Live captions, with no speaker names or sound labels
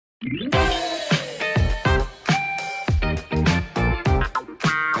Do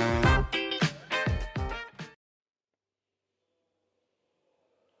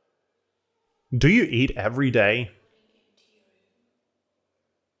you eat every day?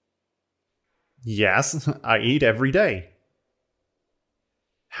 Yes, I eat every day.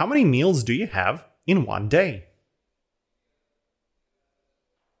 How many meals do you have in one day?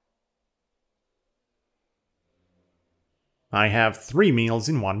 I have 3 meals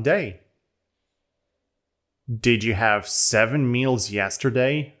in one day. Did you have 7 meals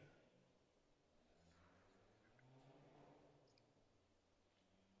yesterday?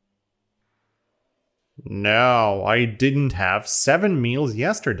 No, I didn't have 7 meals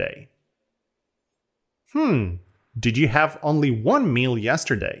yesterday. Did you have only 1 meal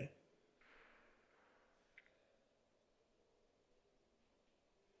yesterday?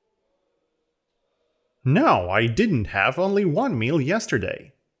 No, I didn't have only 1 meal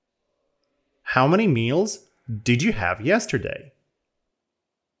yesterday. How many meals did you have yesterday?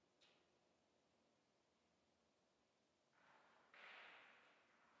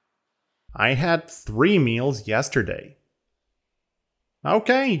 I had 3 meals yesterday.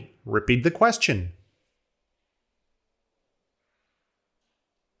 Okay, repeat the question.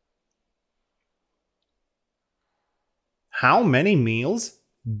 How many meals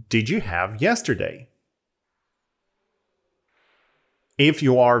did you have yesterday? If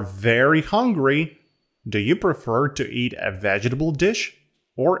you are very hungry, do you prefer to eat a vegetable dish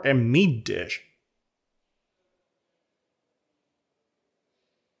or a meat dish?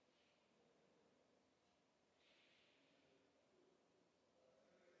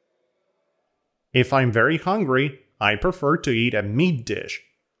 If I'm very hungry, I prefer to eat a meat dish.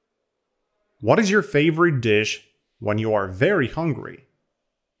 What is your favorite dish when you are very hungry?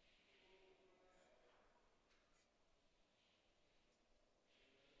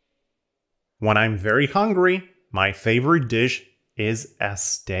 When I'm very hungry, my favorite dish is a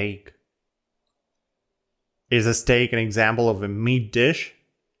steak. Is a steak an example of a meat dish?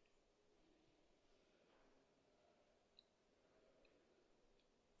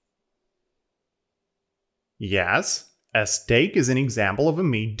 Yes, a steak is an example of a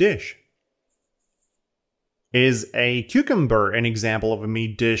meat dish. Is a cucumber an example of a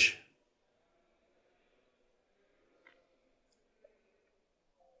meat dish?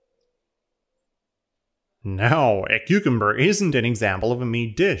 No, a cucumber isn't an example of a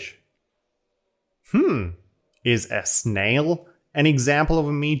meat dish. Is a snail an example of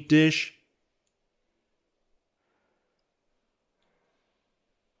a meat dish?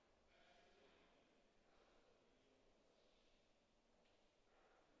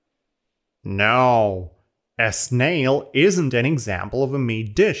 No, a snail isn't an example of a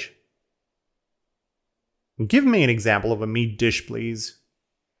meat dish. Give me an example of a meat dish, please.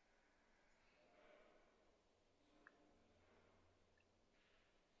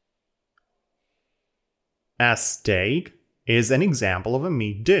 A steak is an example of a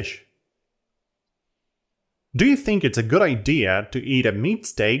meat dish. Do you think it's a good idea to eat a meat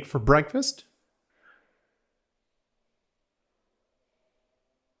steak for breakfast?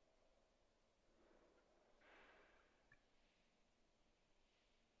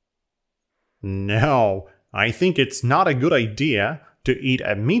 No, I think it's not a good idea to eat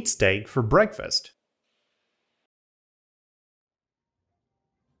a meat steak for breakfast.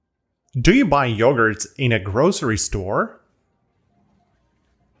 Do you buy yogurts in a grocery store?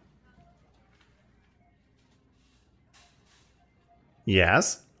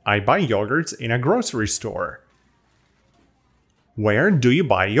 Yes, I buy yogurts in a grocery store. Where do you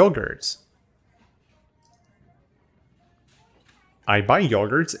buy yogurts? I buy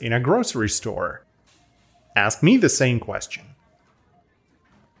yogurts in a grocery store. Ask me the same question.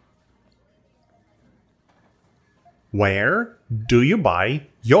 Where do you buy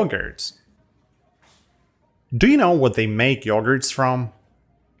yogurts? Do you know what they make yogurts from?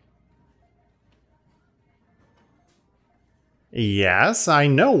 Yes, I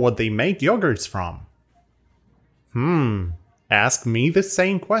know what they make yogurts from. Ask me the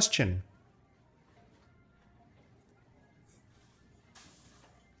same question.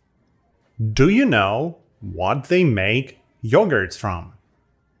 Do you know what they make yogurts from?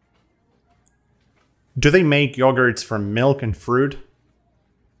 Do they make yogurts from milk and fruit?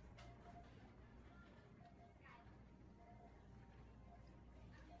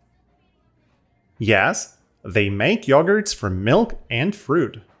 Yes, they make yogurts from milk and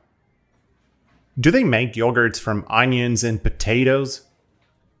fruit. Do they make yogurts from onions and potatoes?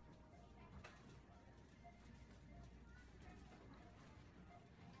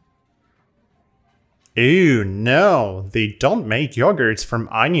 Ew, no, they don't make yogurts from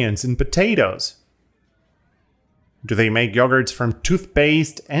onions and potatoes. Do they make yogurts from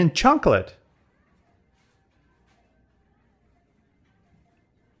toothpaste and chocolate?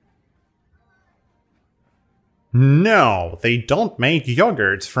 No, they don't make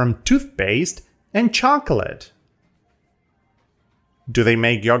yogurts from toothpaste and chocolate. Do they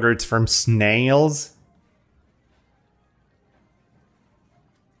make yogurts from snails?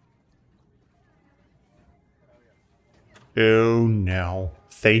 Oh no,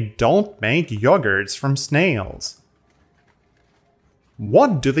 they don't make yogurts from snails.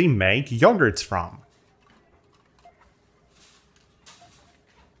 What do they make yogurts from?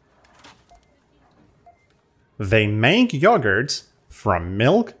 They make yogurts from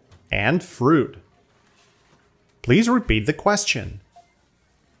milk and fruit. Please repeat the question.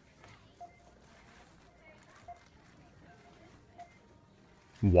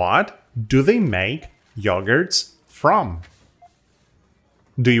 What do they make yogurts from?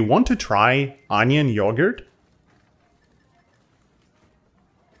 Do you want to try onion yogurt?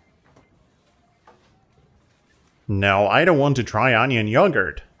 No, I don't want to try onion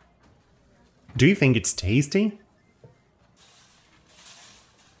yogurt. Do you think it's tasty?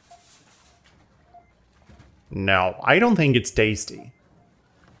 No, I don't think it's tasty.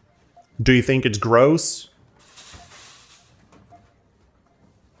 Do you think it's gross?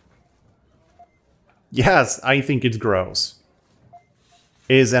 Yes, I think it's gross.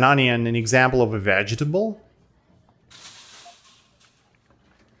 Is an onion an example of a vegetable?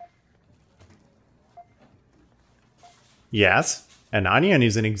 Yes, an onion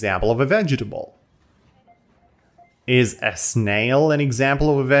is an example of a vegetable. Is a snail an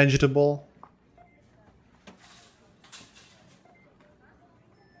example of a vegetable?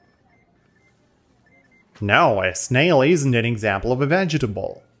 No, a snail isn't an example of a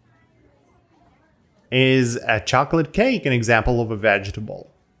vegetable. Is a chocolate cake an example of a vegetable?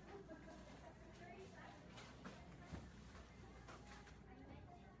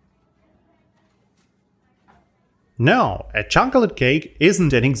 No, a chocolate cake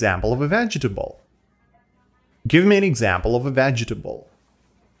isn't an example of a vegetable. Give me an example of a vegetable.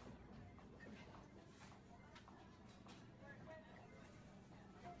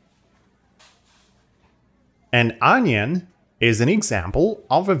 An onion is an example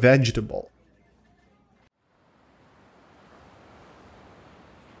of a vegetable.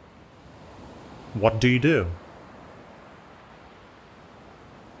 What do you do?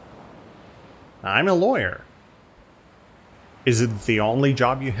 I'm a lawyer. Is it the only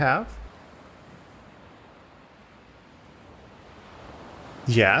job you have?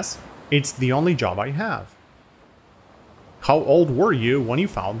 Yes, it's the only job I have. How old were you when you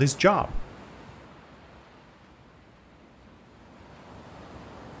found this job?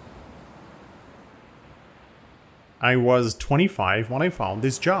 I was 25 when I found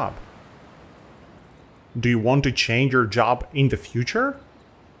this job. Do you want to change your job in the future?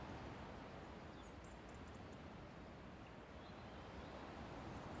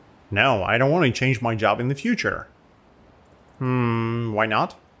 No, I don't want to change my job in the future. Why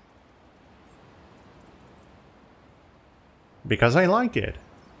not? Because I like it.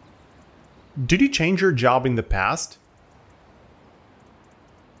 Did you change your job in the past?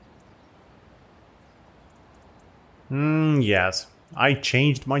 Yes, I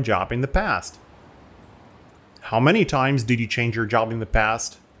changed my job in the past. How many times did you change your job in the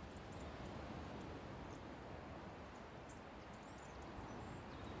past?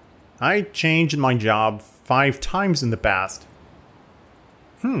 I changed my job 5 times in the past.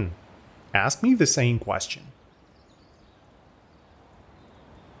 Ask me the same question.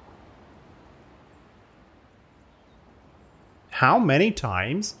 How many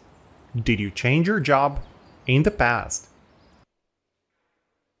times did you change your job in the past?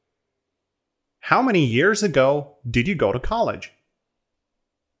 How many years ago did you go to college?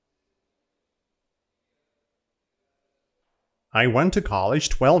 I went to college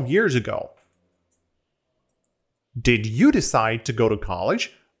 12 years ago. Did you decide to go to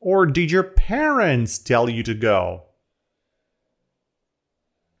college, or did your parents tell you to go?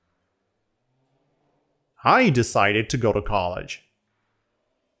 I decided to go to college.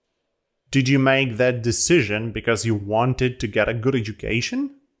 Did you make that decision because you wanted to get a good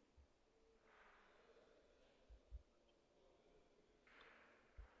education?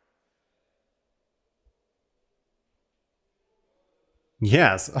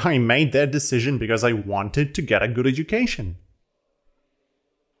 Yes, I made that decision because I wanted to get a good education.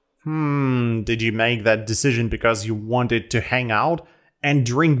 Did you make that decision because you wanted to hang out and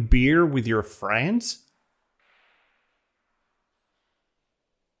drink beer with your friends?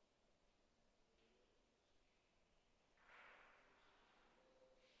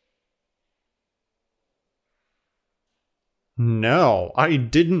 No, I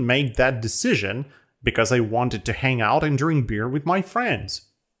didn't make that decision because I wanted to hang out and drink beer with my friends.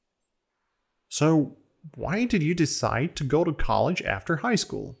 So, why did you decide to go to college after high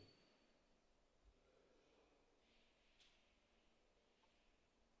school?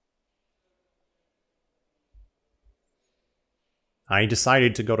 I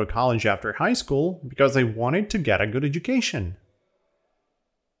decided to go to college after high school because I wanted to get a good education.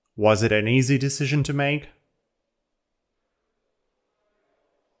 Was it an easy decision to make?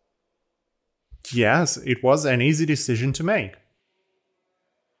 Yes, it was an easy decision to make.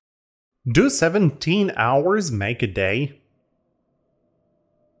 Do 17 hours make a day?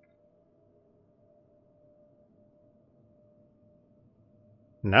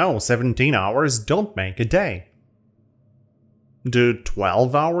 No, 17 hours don't make a day. Do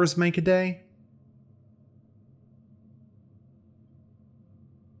 12 hours make a day?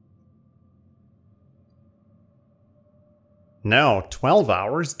 No, 12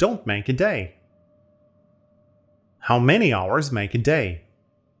 hours don't make a day. How many hours make a day?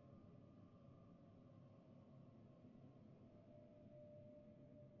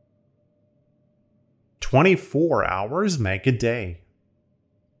 "24 hours make a day."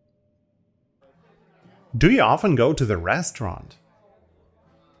 Do you often go to the restaurant?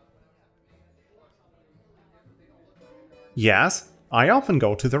 Yes, I often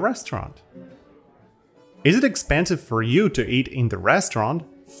go to the restaurant. Is it expensive for you to eat in the restaurant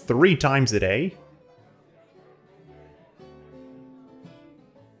 3 times a day?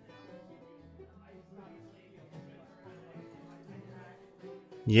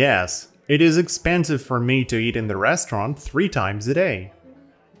 Yes, it is expensive for me to eat in the restaurant 3 times a day.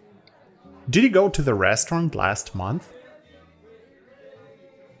 Did you go to the restaurant last month?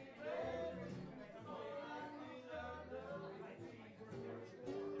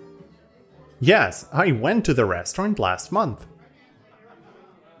 Yes, I went to the restaurant last month.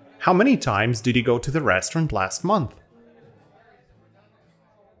 How many times did you go to the restaurant last month?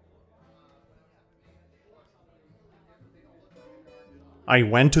 I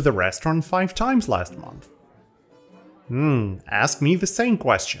went to the restaurant 5 times last month. Ask me the same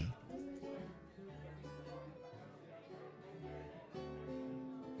question.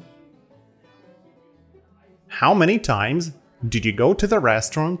 How many times did you go to the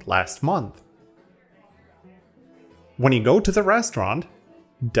restaurant last month? When you go to the restaurant,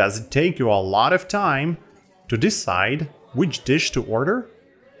 does it take you a lot of time to decide which dish to order?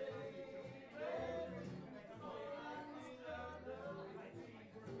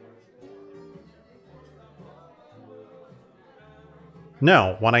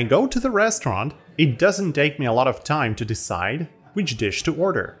 No, when I go to the restaurant, it doesn't take me a lot of time to decide which dish to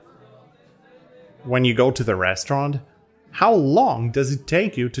order. When you go to the restaurant, how long does it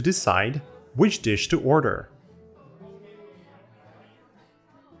take you to decide which dish to order?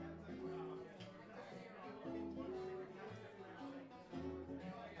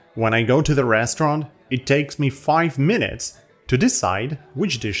 When I go to the restaurant, it takes me 5 minutes to decide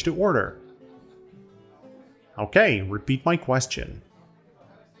which dish to order. Okay, repeat my question.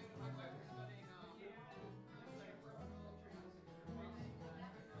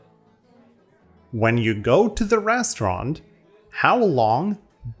 When you go to the restaurant, how long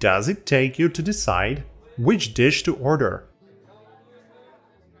does it take you to decide which dish to order?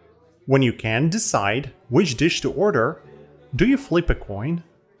 When you can't decide which dish to order, do you flip a coin?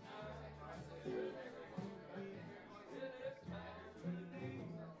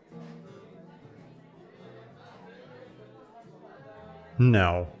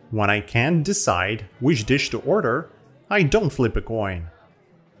 No, when I can't decide which dish to order, I don't flip a coin.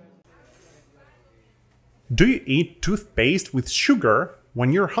 Do you eat toothpaste with sugar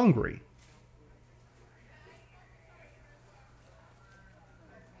when you're hungry?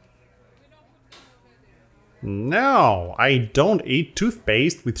 No, I don't eat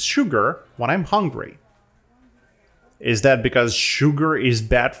toothpaste with sugar when I'm hungry. Is that because sugar is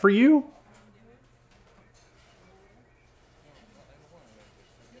bad for you?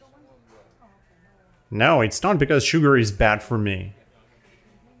 No, it's not because sugar is bad for me.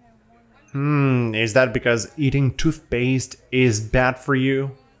 Is that because eating toothpaste is bad for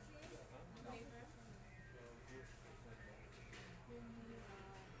you?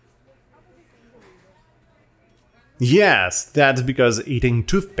 Yes, that's because eating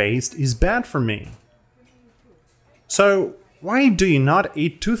toothpaste is bad for me. So, why do you not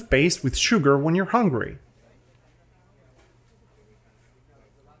eat toothpaste with sugar when you're hungry?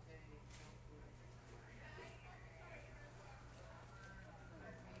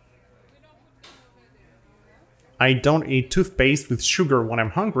 I don't eat toothpaste with sugar when I'm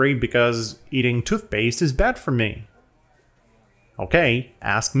hungry because eating toothpaste is bad for me. Okay,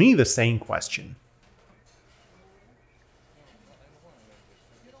 ask me the same question.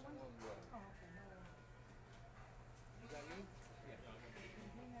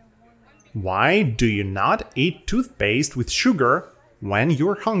 Why do you not eat toothpaste with sugar when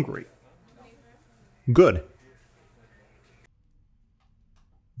you're hungry? Good.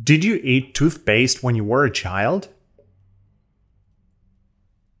 Did you eat toothpaste when you were a child?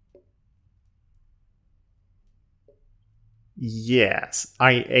 Yes,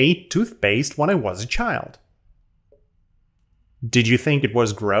 I ate toothpaste when I was a child. Did you think it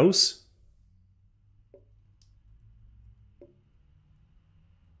was gross?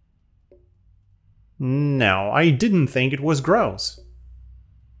 No, I didn't think it was gross.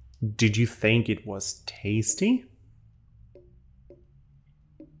 Did you think it was tasty?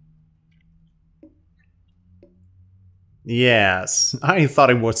 Yes, I thought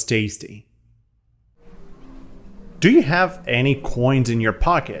it was tasty. Do you have any coins in your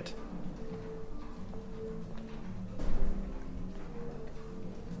pocket?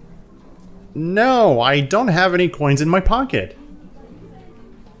 No, I don't have any coins in my pocket.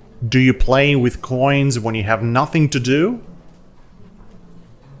 Do you play with coins when you have nothing to do?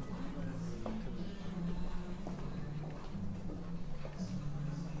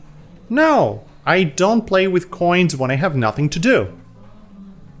 No, I don't play with coins when I have nothing to do.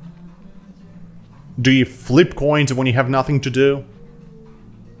 Do you flip coins when you have nothing to do?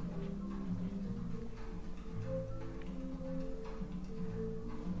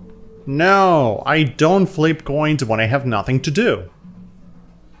 No, I don't flip coins when I have nothing to do.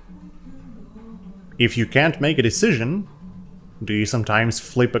 If you can't make a decision, do you sometimes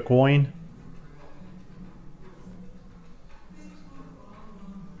flip a coin?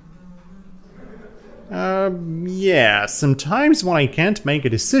 Yeah, sometimes when I can't make a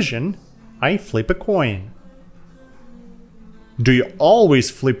decision, I flip a coin. Do you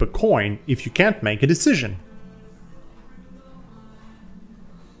always flip a coin if you can't make a decision?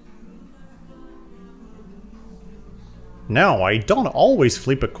 No, I don't always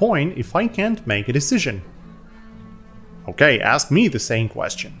flip a coin if I can't make a decision. Okay, ask me the same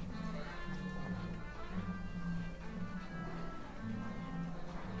question.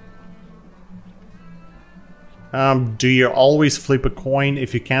 Do you always flip a coin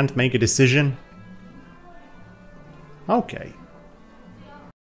if you can't make a decision? Okay.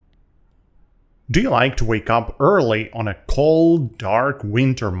 Do you like to wake up early on a cold, dark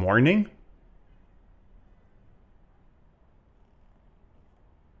winter morning?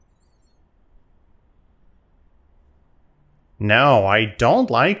 No, I don't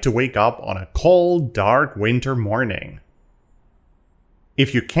like to wake up on a cold, dark winter morning.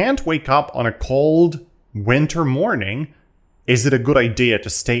 If you can't wake up on a cold, winter morning, is it a good idea to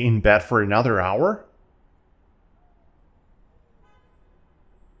stay in bed for another hour?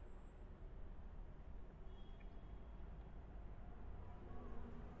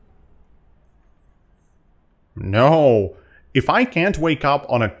 No, if I can't wake up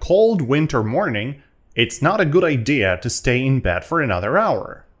on a cold winter morning, it's not a good idea to stay in bed for another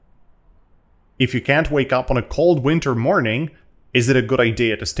hour. If you can't wake up on a cold winter morning, is it a good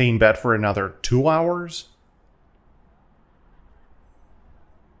idea to stay in bed for another 2 hours?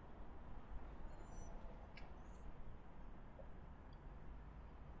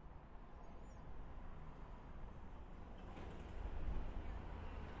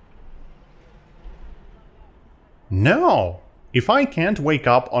 No! If I can't wake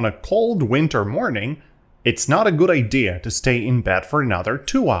up on a cold winter morning, it's not a good idea to stay in bed for another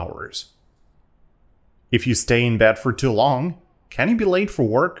 2 hours. If you stay in bed for too long, can you be late for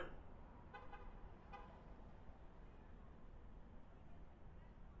work?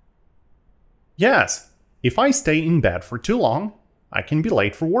 Yes, if I stay in bed for too long, I can be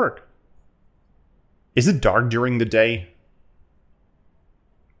late for work. Is it dark during the day?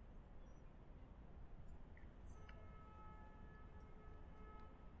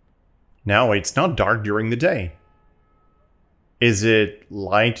 No, it's not dark during the day. Is it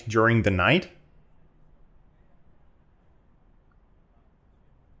light during the night?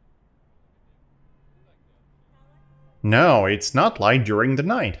 No, it's not light during the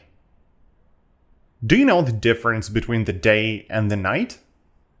night. Do you know the difference between the day and the night?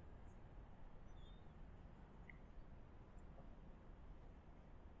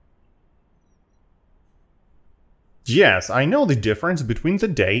 Yes, I know the difference between the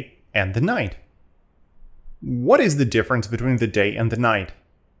day and the night. What is the difference between the day and the night?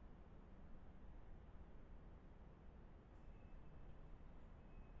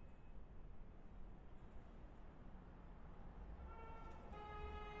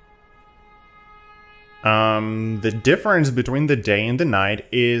 The difference between the day and the night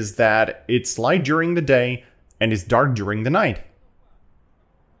is that it's light during the day and it's dark during the night.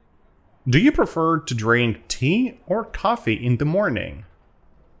 Do you prefer to drink tea or coffee in the morning?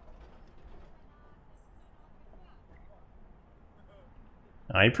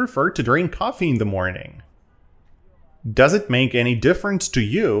 I prefer to drink coffee in the morning. Does it make any difference to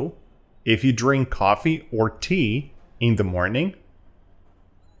you if you drink coffee or tea in the morning?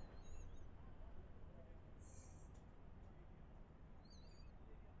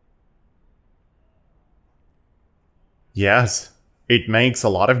 Yes, it makes a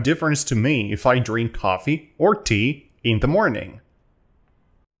lot of difference to me if I drink coffee or tea in the morning.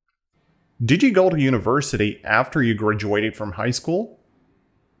 Did you go to university after you graduated from high school?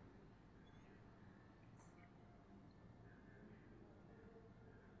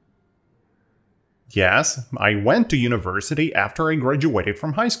 Yes, I went to university after I graduated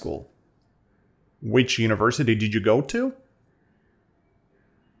from high school. Which university did you go to?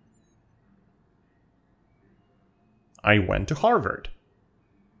 I went to Harvard.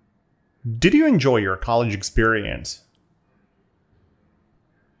 Did you enjoy your college experience?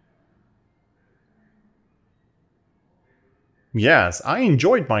 Yes, I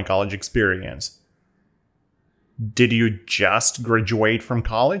enjoyed my college experience. Did you just graduate from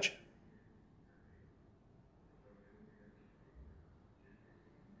college?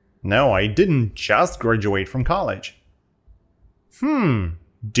 No, I didn't just graduate from college.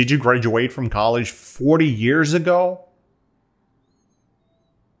 Did you graduate from college 40 years ago?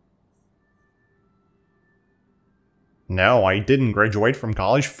 No, I didn't graduate from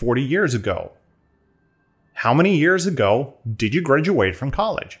college 40 years ago. How many years ago did you graduate from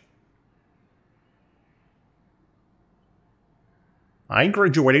college? I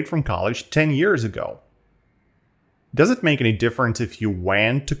graduated from college 10 years ago. Does it make any difference if you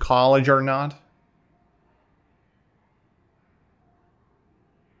went to college or not?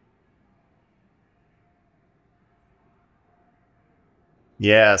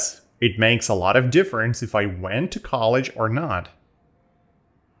 Yes, it makes a lot of difference if I went to college or not.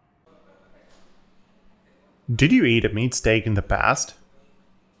 Did you eat a meat steak in the past?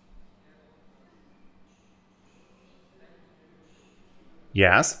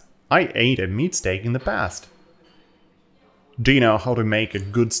 Yes, I ate a meat steak in the past. Do you know how to make a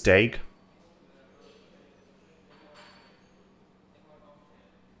good steak?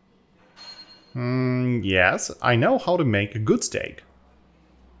 Yes, I know how to make a good steak.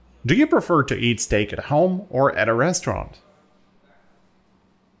 Do you prefer to eat steak at home or at a restaurant?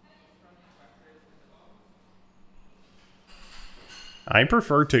 I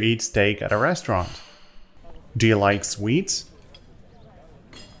prefer to eat steak at a restaurant. Do you like sweets?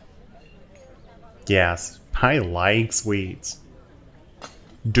 Yes, I like sweets.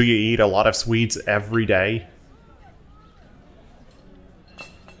 Do you eat a lot of sweets every day?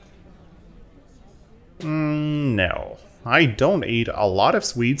 No, I don't eat a lot of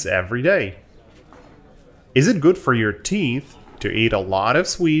sweets every day. Is it good for your teeth to eat a lot of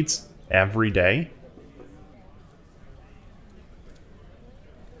sweets every day?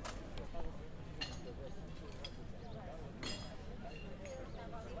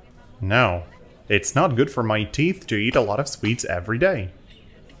 No, it's not good for my teeth to eat a lot of sweets every day.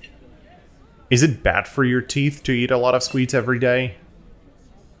 Is it bad for your teeth to eat a lot of sweets every day?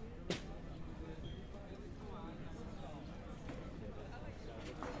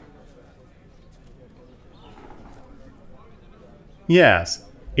 Yes,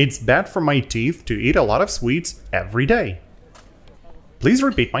 it's bad for my teeth to eat a lot of sweets every day. Please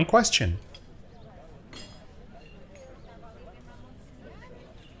repeat my question.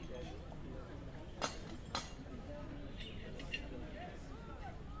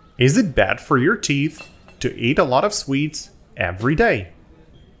 Is it bad for your teeth to eat a lot of sweets every day?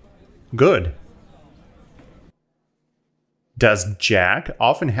 Good. Does Jack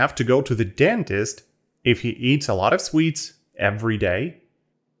often have to go to the dentist if he eats a lot of sweets every day?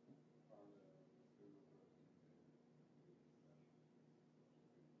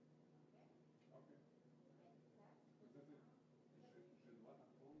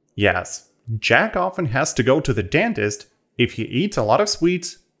 Yes, Jack often has to go to the dentist if he eats a lot of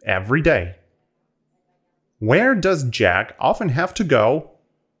sweets every day. Where does Jack often have to go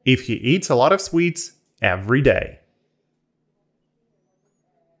if he eats a lot of sweets every day?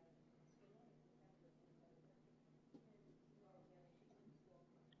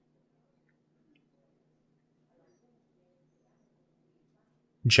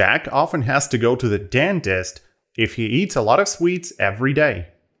 Jack often has to go to the dentist if he eats a lot of sweets every day.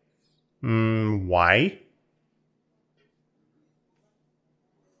 Why?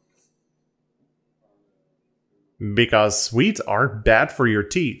 Because sweets are bad for your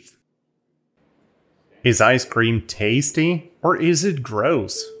teeth. Is ice cream tasty or is it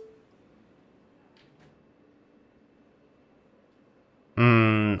gross?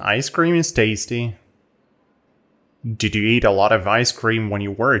 Ice cream is tasty. Did you eat a lot of ice cream when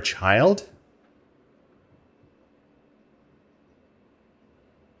you were a child?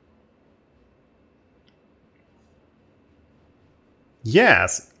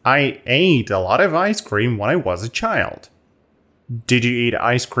 Yes, I ate a lot of ice cream when I was a child. Did you eat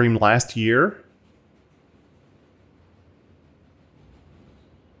ice cream last year?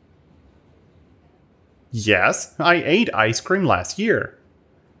 Yes, I ate ice cream last year.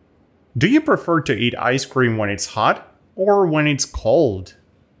 Do you prefer to eat ice cream when it's hot or when it's cold?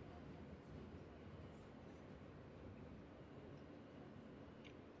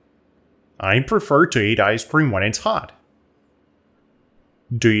 I prefer to eat ice cream when it's hot.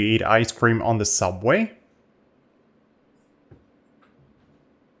 Do you eat ice cream on the subway?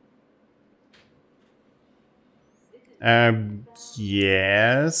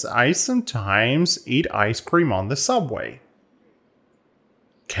 Yes, I sometimes eat ice cream on the subway.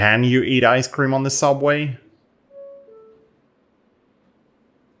 Can you eat ice cream on the subway?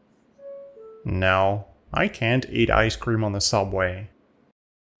 No, I can't eat ice cream on the subway.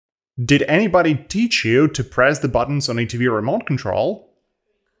 Did anybody teach you to press the buttons on a TV remote control?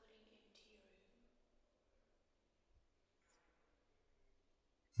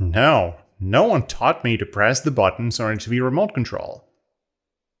 No, no one taught me to press the buttons on a TV remote control.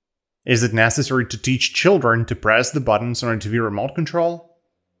 Is it necessary to teach children to press the buttons on a TV remote control?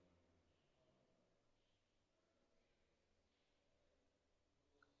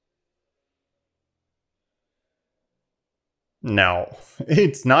 No,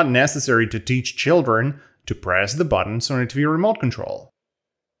 it's not necessary to teach children to press the buttons on a TV remote control.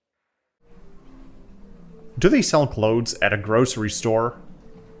 Do they sell clothes at a grocery store?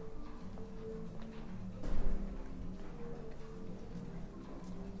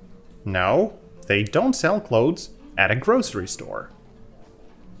 No, they don't sell clothes at a grocery store.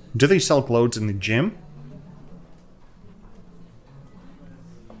 Do they sell clothes in the gym?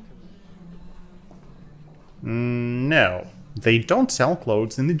 No, they don't sell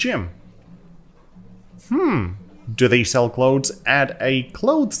clothes in the gym. Do they sell clothes at a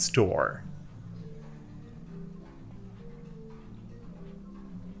clothes store?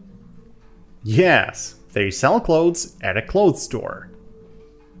 Yes, they sell clothes at a clothes store.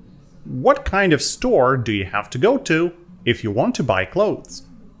 What kind of store do you have to go to if you want to buy clothes?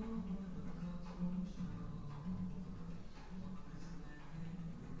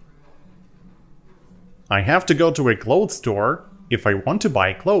 I have to go to a clothes store if I want to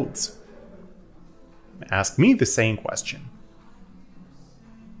buy clothes. Ask me the same question.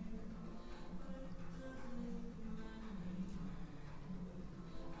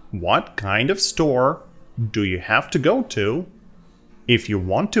 What kind of store do you have to go to if you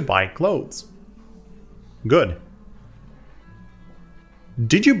want to buy clothes? Good.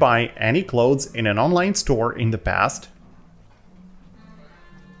 Did you buy any clothes in an online store in the past?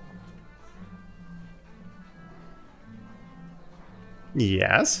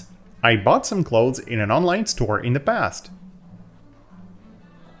 Yes, I bought some clothes in an online store in the past.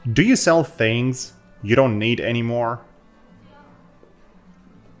 Do you sell things you don't need anymore?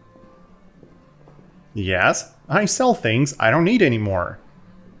 Yes, I sell things I don't need anymore.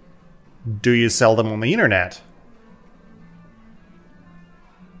 Do you sell them on the internet?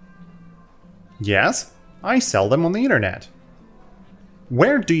 Yes, I sell them on the internet.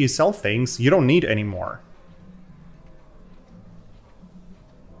 Where do you sell things you don't need anymore?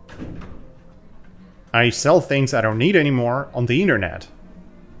 I sell things I don't need anymore on the internet.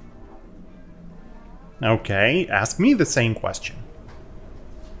 Okay, ask me the same question.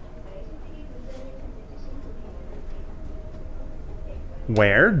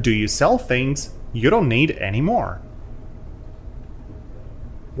 Where do you sell things you don't need anymore?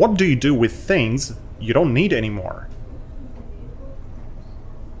 What do you do with things you don't need anymore?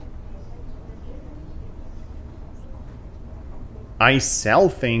 I sell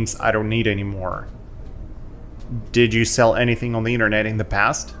things I don't need anymore. Did you sell anything on the internet in the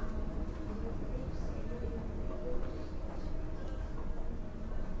past?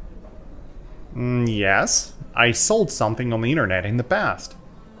 Yes, I sold something on the internet in the past.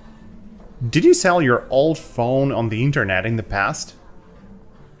 Did you sell your old phone on the internet in the past?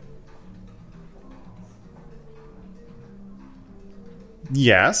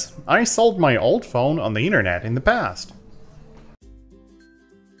 Yes, I sold my old phone on the internet in the past.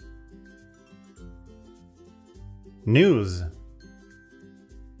 News.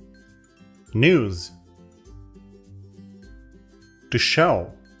 News. To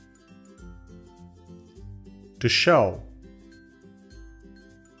show. To show.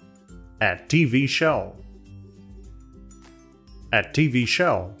 At TV show. At TV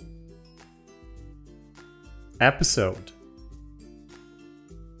show. Episode.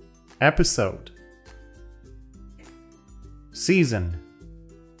 Episode. Season.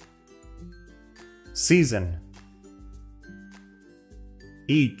 Season.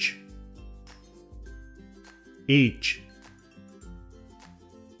 Each. Each.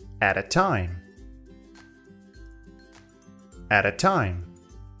 At a time. At a time.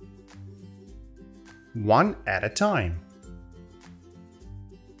 One at a time.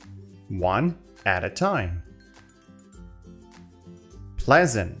 One at a time.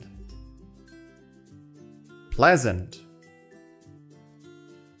 Pleasant. Pleasant.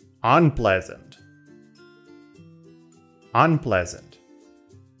 Unpleasant. Unpleasant.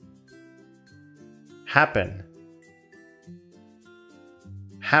 Happen.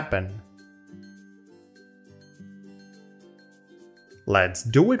 Happen. Let's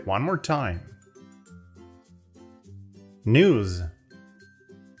do it one more time. News.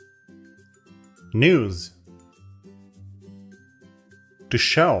 News. To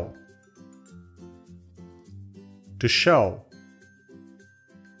show. To show.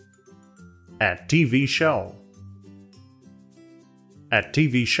 At TV show. At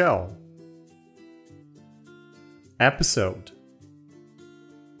TV show. Episode.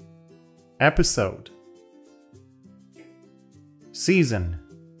 Episode. Season.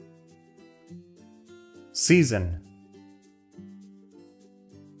 Season.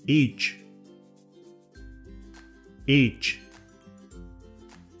 Each. Each.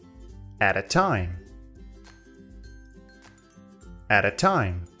 At a time. At a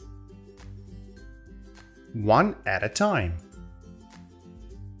time. One at a time.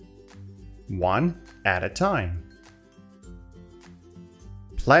 One at a time.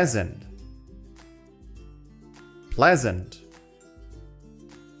 Pleasant. Pleasant.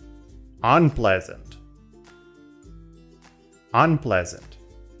 Unpleasant. Unpleasant.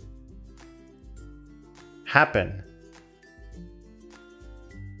 Happen.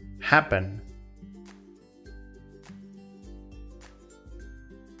 Happen.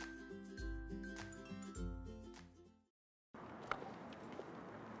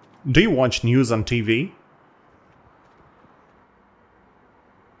 Do you watch news on TV?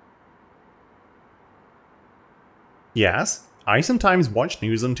 Yes, I sometimes watch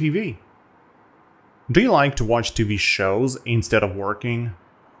news on TV. Do you like to watch TV shows instead of working?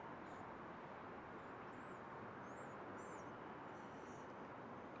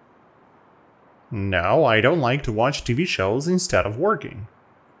 No, I don't like to watch TV shows instead of working.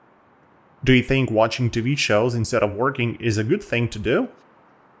 Do you think watching TV shows instead of working is a good thing to do?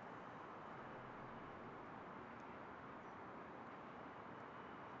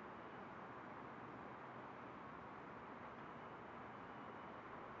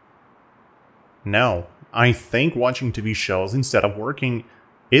 No, I think watching TV shows instead of working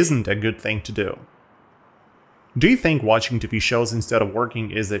isn't a good thing to do. Do you think watching TV shows instead of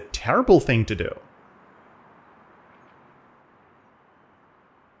working is a terrible thing to do?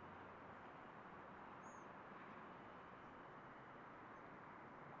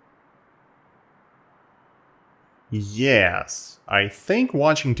 Yes, I think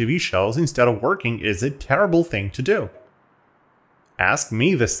watching TV shows instead of working is a terrible thing to do. Ask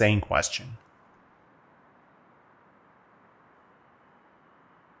me the same question.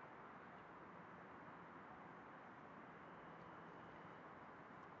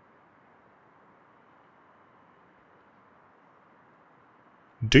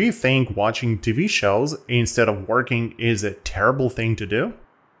 Do you think watching TV shows instead of working is a terrible thing to do?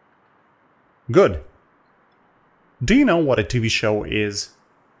 Good. Do you know what a TV show is?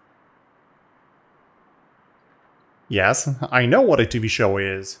 Yes, I know what a TV show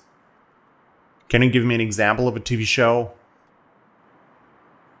is. Can you give me an example of a TV show?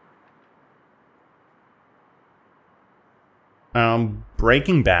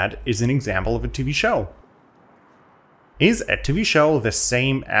 Breaking Bad is an example of a TV show. Is a TV show the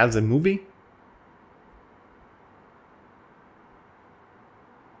same as a movie?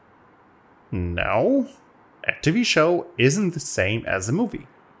 No, a TV show isn't the same as a movie.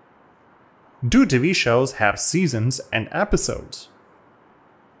 Do TV shows have seasons and episodes?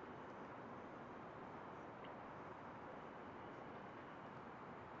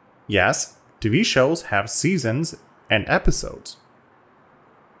 Yes, TV shows have seasons and episodes.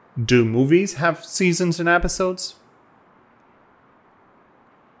 Do movies have seasons and episodes?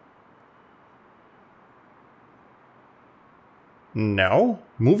 No,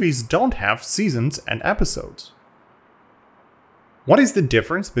 movies don't have seasons and episodes. What is the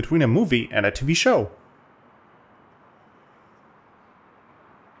difference between a movie and a TV show?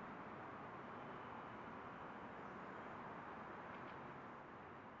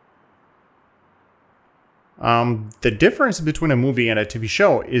 The difference between a movie and a TV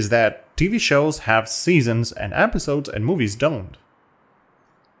show is that TV shows have seasons and episodes and movies don't.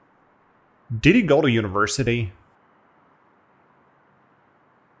 Did you go to university?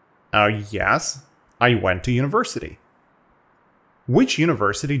 Yes, I went to university. Which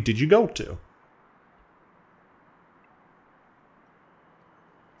university did you go to?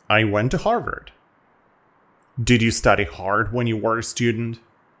 I went to Harvard. Did you study hard when you were a student?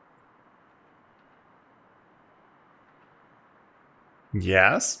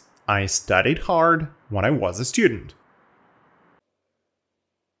 Yes, I studied hard when I was a student.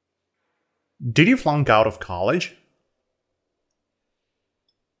 Did you flunk out of college?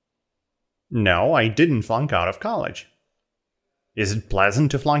 No, I didn't flunk out of college. Is it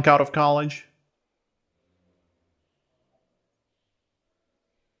pleasant to flunk out of college?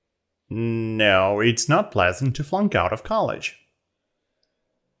 No, it's not pleasant to flunk out of college.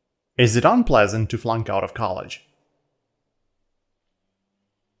 Is it unpleasant to flunk out of college?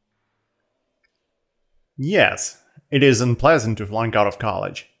 Yes, it is unpleasant to flunk out of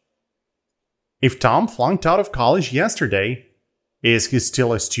college. If Tom flunked out of college yesterday, is he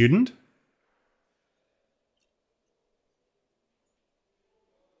still a student?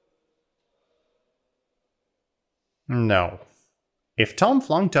 No. If Tom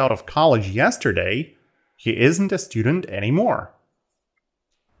flunked out of college yesterday, he isn't a student anymore.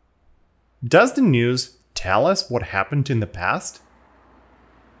 Does the news tell us what happened in the past?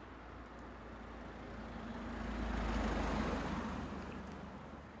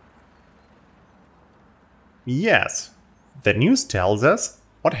 Yes, the news tells us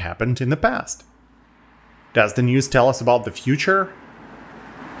what happened in the past. Does the news tell us about the future?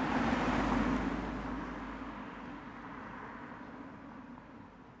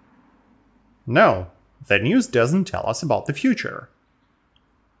 No, the news doesn't tell us about the future.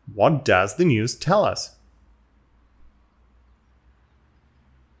 What does the news tell us?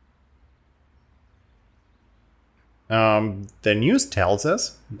 The news tells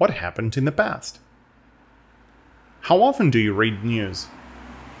us what happened in the past. How often do you read news?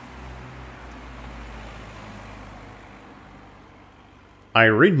 I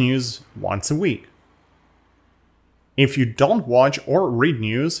read news once a week. If you don't watch or read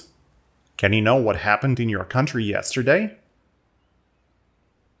news, can you know what happened in your country yesterday?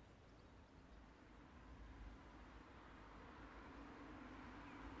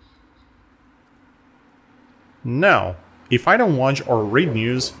 No, if I don't watch or read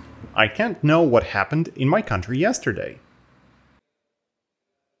news, I can't know what happened in my country yesterday.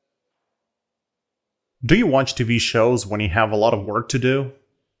 Do you watch TV shows when you have a lot of work to do?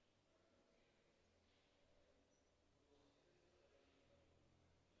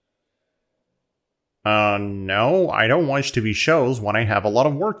 No, I don't watch TV shows when I have a lot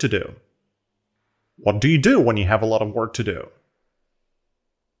of work to do. What do you do when you have a lot of work to do?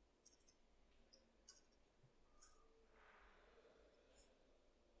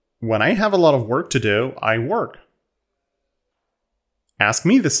 When I have a lot of work to do, I work. Ask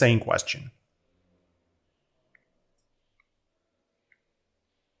me the same question.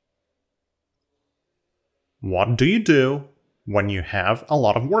 What do you do when you have a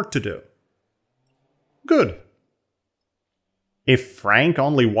lot of work to do? Good. If Frank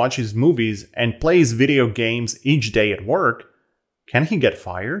only watches movies and plays video games each day at work, can he get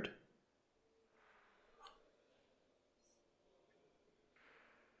fired?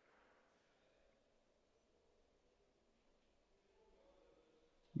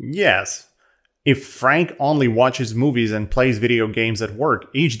 Yes. If Frank only watches movies and plays video games at work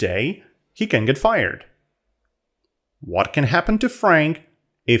each day, he can get fired. What can happen to Frank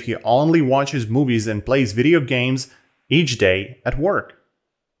if he only watches movies and plays video games each day at work?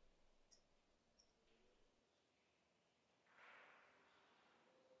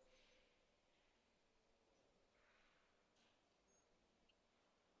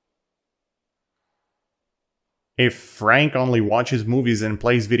 If Frank only watches movies and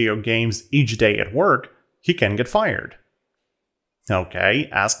plays video games each day at work, he can get fired. Okay,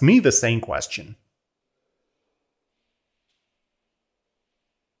 ask me the same question.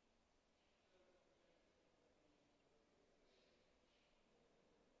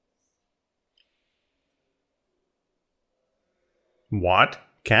 What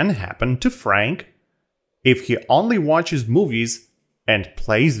can happen to Frank if he only watches movies and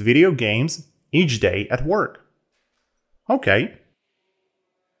plays video games each day at work? Okay.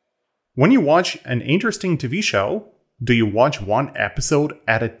 When you watch an interesting TV show, Do you watch one episode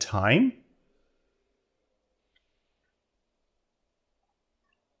at a time?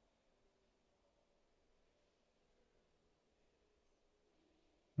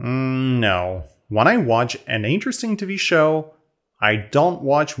 No. When I watch an interesting TV show, I don't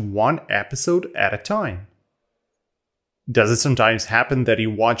watch one episode at a time. Does it sometimes happen that you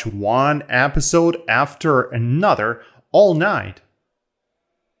watch one episode after another all night?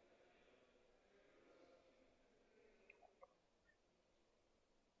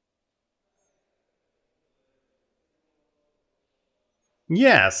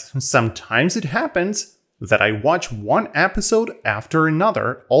 Yes, sometimes it happens that I watch one episode after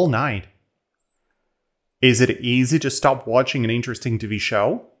another all night. Is it easy to stop watching an interesting TV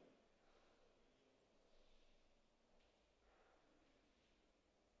show?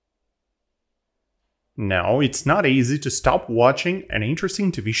 No, it's not easy to stop watching an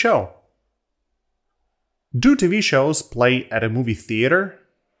interesting TV show. Do TV shows play at a movie theater?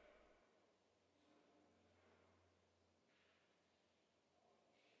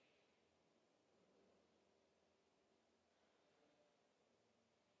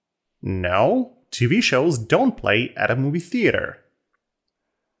 No, TV shows don't play at a movie theater.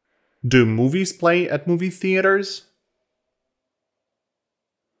 Do movies play at movie theaters?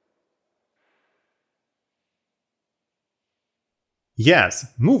 Yes,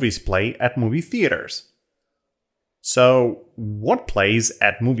 movies play at movie theaters. So, what plays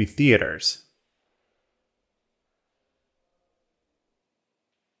at movie theaters?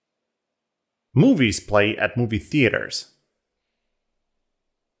 Movies play at movie theaters.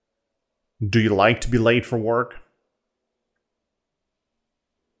 Do you like to be late for work?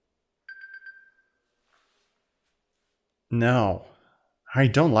 No, I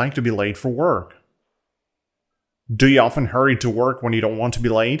don't like to be late for work. Do you often hurry to work when you don't want to be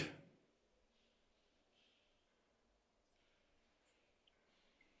late?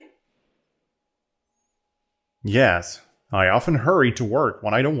 Yes, I often hurry to work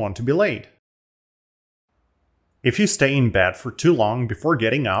when I don't want to be late. If you stay in bed for too long before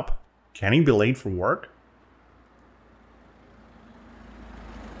getting up, can you be late for work?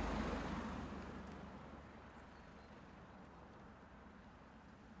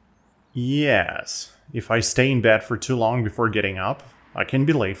 Yes, if I stay in bed for too long before getting up, I can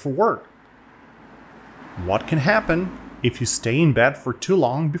be late for work. What can happen if you stay in bed for too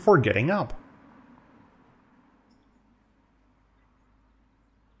long before getting up?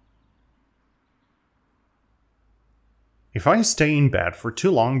 If I stay in bed for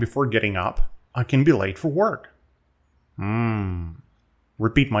too long before getting up, I can be late for work.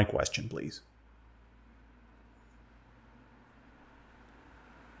 Repeat my question, please.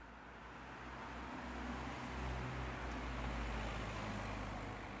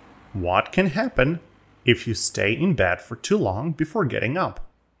 What can happen if you stay in bed for too long before getting up?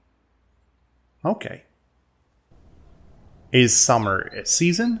 Okay. Is summer a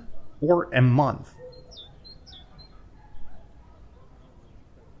season or a month?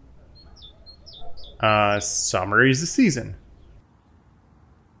 Summer is a season.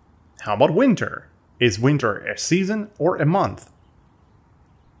 How about winter? Is winter a season or a month?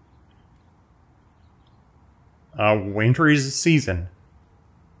 Winter is a season.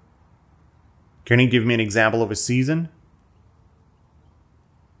 Can you give me an example of a season?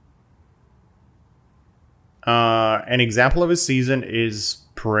 An example of a season is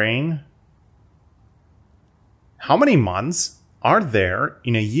spring. How many months are there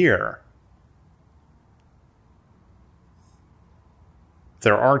in a year?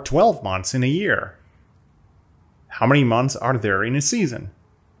 There are 12 months in a year. How many months are there in a season?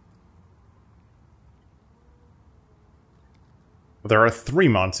 There are 3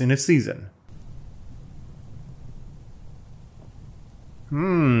 months in a season.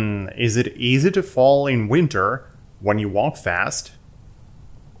 Is it easy to fall in winter when you walk fast?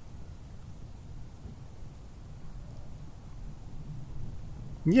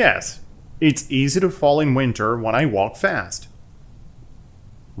 Yes, it's easy to fall in winter when I walk fast.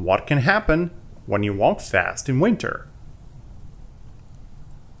 What can happen when you walk fast in winter?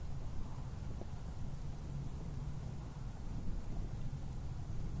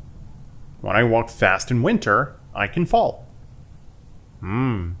 When I walk fast in winter, I can fall.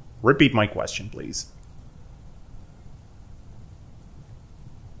 Repeat my question, please.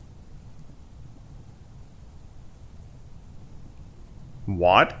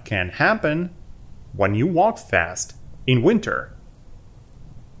 What can happen when you walk fast in winter?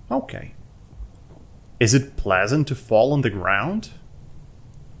 Okay. Is it pleasant to fall on the ground?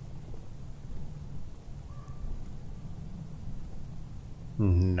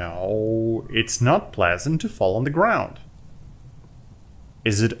 No, it's not pleasant to fall on the ground.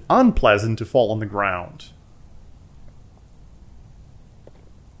 Is it unpleasant to fall on the ground?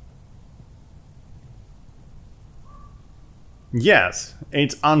 Yes,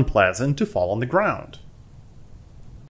 it's unpleasant to fall on the ground.